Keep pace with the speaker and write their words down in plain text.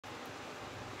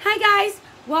Hi guys,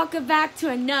 welcome back to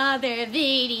another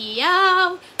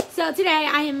video. So today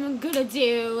I am gonna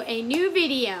do a new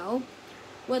video.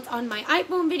 What's on my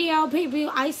iPhone video.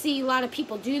 I see a lot of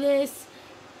people do this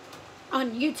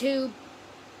on YouTube.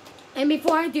 And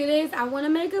before I do this, I want to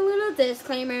make a little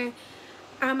disclaimer.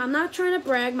 I'm not trying to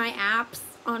brag my apps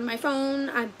on my phone.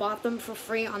 I bought them for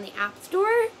free on the App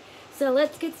Store. So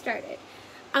let's get started.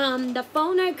 The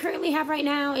phone I currently have right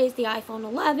now is the iPhone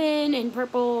 11 in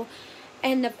purple.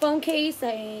 And the phone case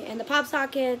and the pop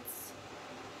sockets.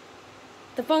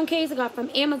 The phone case I got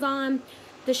from Amazon.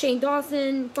 The Shane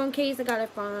Dawson phone case I got it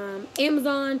from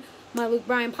Amazon. My Luke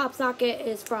Bryan pop socket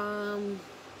is from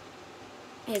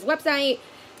his website.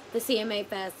 The CMA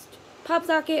Fest pop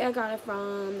socket I got it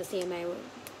from the CMA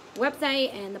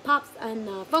website, and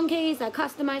the phone case I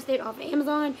customized it off of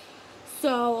Amazon.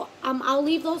 So I'll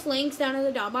leave those links down in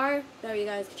the down bar so you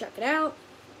guys can check it out.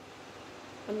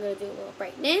 I'm gonna do a little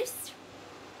brightness.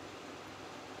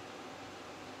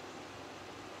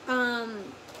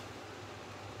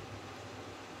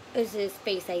 This is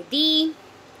Face ID.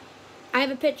 I have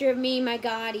a picture of me, my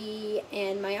Gotti,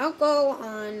 and my uncle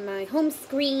on my home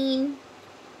screen.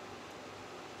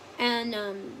 And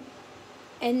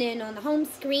then on the home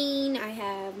screen, I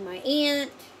have my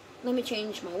aunt. Let me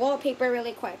change my wallpaper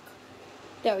really quick.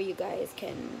 There you guys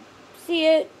can see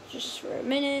it just for a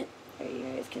minute. There you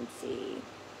guys can see.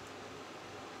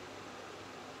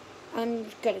 I'm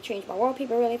going to change my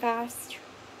wallpaper really fast.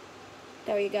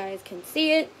 There you guys can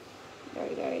see it. There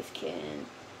you guys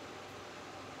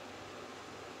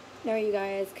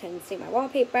can see my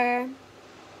wallpaper.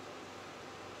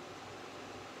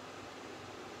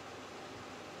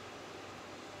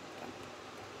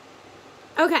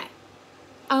 Okay.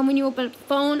 When you open up the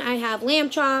phone, I have lamb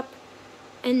chop,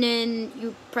 and then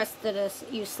you press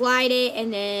you slide it,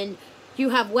 and then you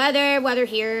have weather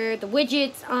here, the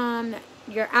widgets on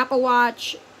your Apple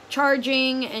Watch,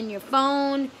 charging, and your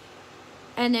phone.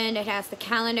 And then it has the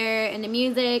calendar and the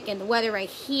music and the weather right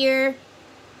here.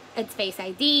 It's Face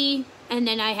ID. And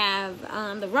then I have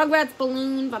the Rugrats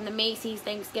balloon from the Macy's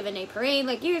Thanksgiving Day Parade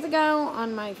like years ago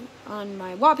on my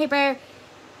wallpaper.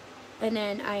 And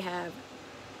then I have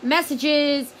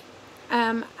messages.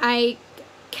 I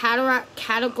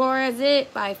categorize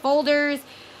it by folders.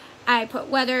 I put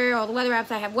weather, all the weather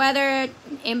apps. I have weather,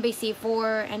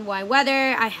 NBC4 NY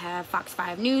weather. I have Fox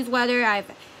 5 News weather. I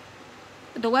have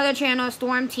the Weather Channel,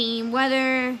 Storm Team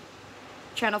Weather,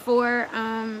 Channel 4,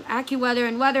 AccuWeather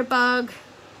and WeatherBug.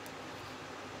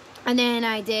 And then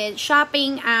I did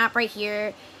shopping app right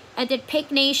here. I did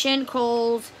Pick Nation,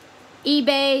 Kohl's,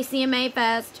 eBay, CMA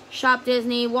Fest, Shop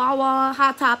Disney, Wawa,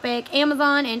 Hot Topic,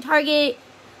 Amazon, and Target.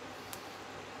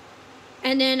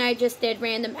 And then I just did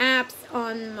random apps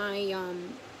on my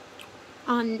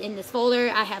in this folder.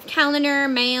 I have calendar,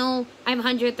 mail. I have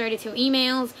 132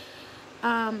 emails.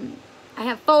 I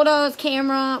have photos,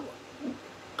 camera,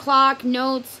 clock,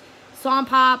 notes, song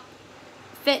pop,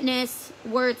 fitness,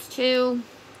 words too.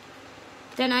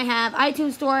 Then I have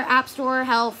iTunes Store, App Store,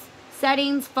 health,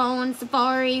 settings, phone,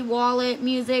 Safari, wallet,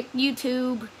 music,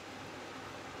 YouTube.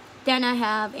 Then I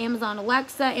have Amazon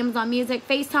Alexa, Amazon Music,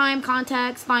 FaceTime,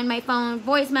 contacts, Find My Phone,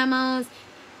 voice memos,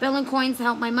 Bill and Coins to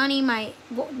help my money. My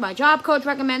job coach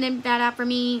recommended that app for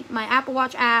me. My Apple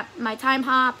Watch app, my Time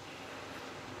Hop.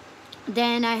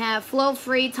 Then I have Flow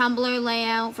Free, Tumblr,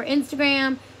 Layout for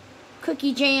Instagram,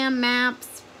 Cookie Jam,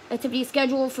 Maps, activity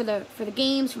schedule for the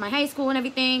games for my high school and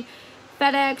everything.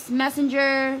 FedEx,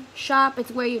 Messenger, Shop, it's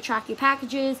where you track your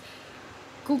packages.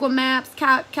 Google Maps,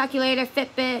 Calculator,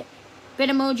 Fitbit,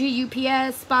 Bitmoji,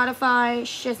 UPS, Spotify,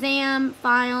 Shazam,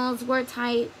 Files, Word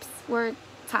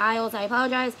Tiles, I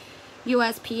apologize,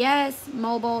 USPS,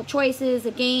 Mobile, Choices,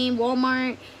 a game,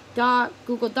 Walmart,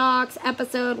 Google Docs,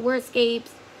 Episode, Wordscapes,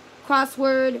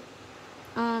 Crossword,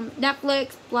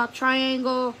 Netflix, Block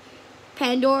Triangle,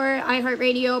 Pandora,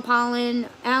 iHeartRadio, Pollen,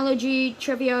 Allergy,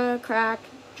 Trivia, Crack,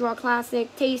 Draw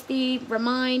Classic, Tasty,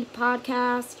 Remind,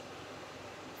 Podcast,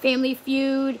 Family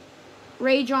Feud,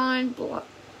 Rajon,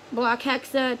 Block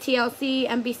Hexa, TLC,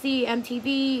 NBC,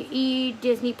 MTV, E,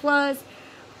 Disney Plus,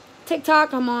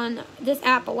 TikTok. I'm on this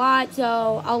app a lot,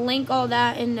 so I'll link all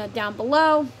that down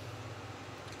below.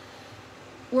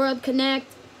 World Connect,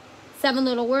 7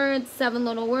 Little Words,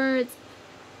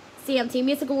 CMT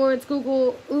Music Awards,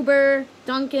 Google, Uber,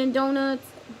 Dunkin' Donuts,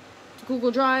 Google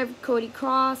Drive, Cody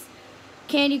Cross,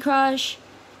 Candy Crush,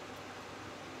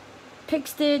 Pick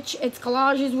Stitch, it's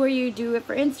collages where you do it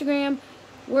for Instagram,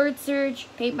 Word Search,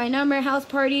 Paint by Number, House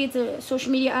Party, it's a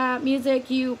social media app, music,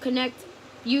 you connect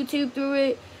YouTube through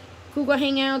it, Google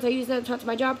Hangouts, I use that to talk to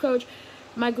my job coach,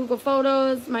 my Google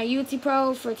Photos, my UT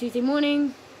Pro for Tuesday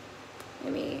morning,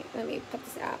 Let me put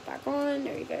this app back on.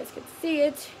 There you guys can see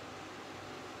it.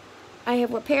 I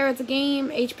have Repair, it's a game.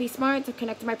 HP Smart to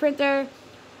connect to my printer.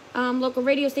 Local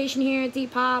radio station here,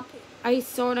 Depop. I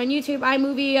saw it on YouTube.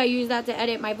 iMovie, I use that to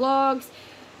edit my vlogs.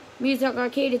 Music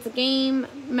Arcade, it's a game.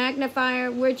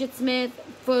 Magnifier, Widgetsmith,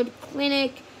 Food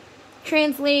Clinic.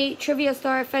 Translate, Trivia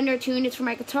Star, Fender Tune, it's for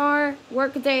my guitar.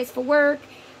 Workaday is for work.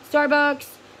 Starbucks,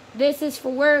 this is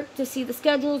for work to see the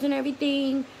schedules and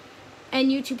everything. And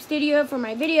YouTube Studio for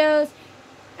my videos.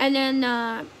 And then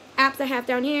apps I have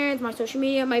down here is my social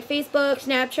media, my Facebook,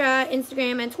 Snapchat,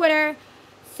 Instagram, and Twitter.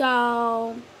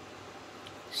 So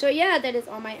yeah, that is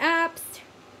all my apps.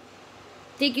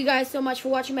 Thank you guys so much for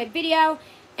watching my video.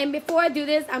 And before I do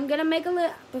this, I'm gonna make a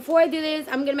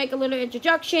little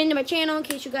introduction to my channel in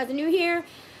case you guys are new here.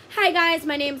 Hi guys,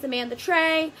 my name is Amanda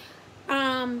Trey.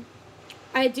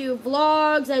 I do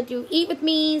vlogs, I do eat with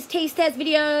me's, taste test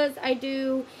videos, I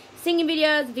do singing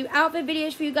videos, I do outfit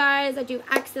videos for you guys, I do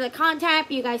extra content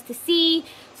for you guys to see.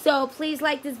 So please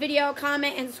like this video,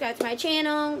 comment, and subscribe to my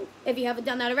channel if you haven't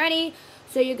done that already,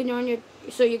 so you can join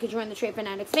the Trey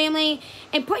Fanatics family,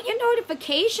 and put your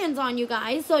notifications on, you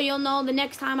guys, so you'll know the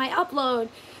next time I upload.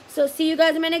 So see you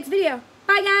guys in my next video.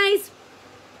 Bye guys.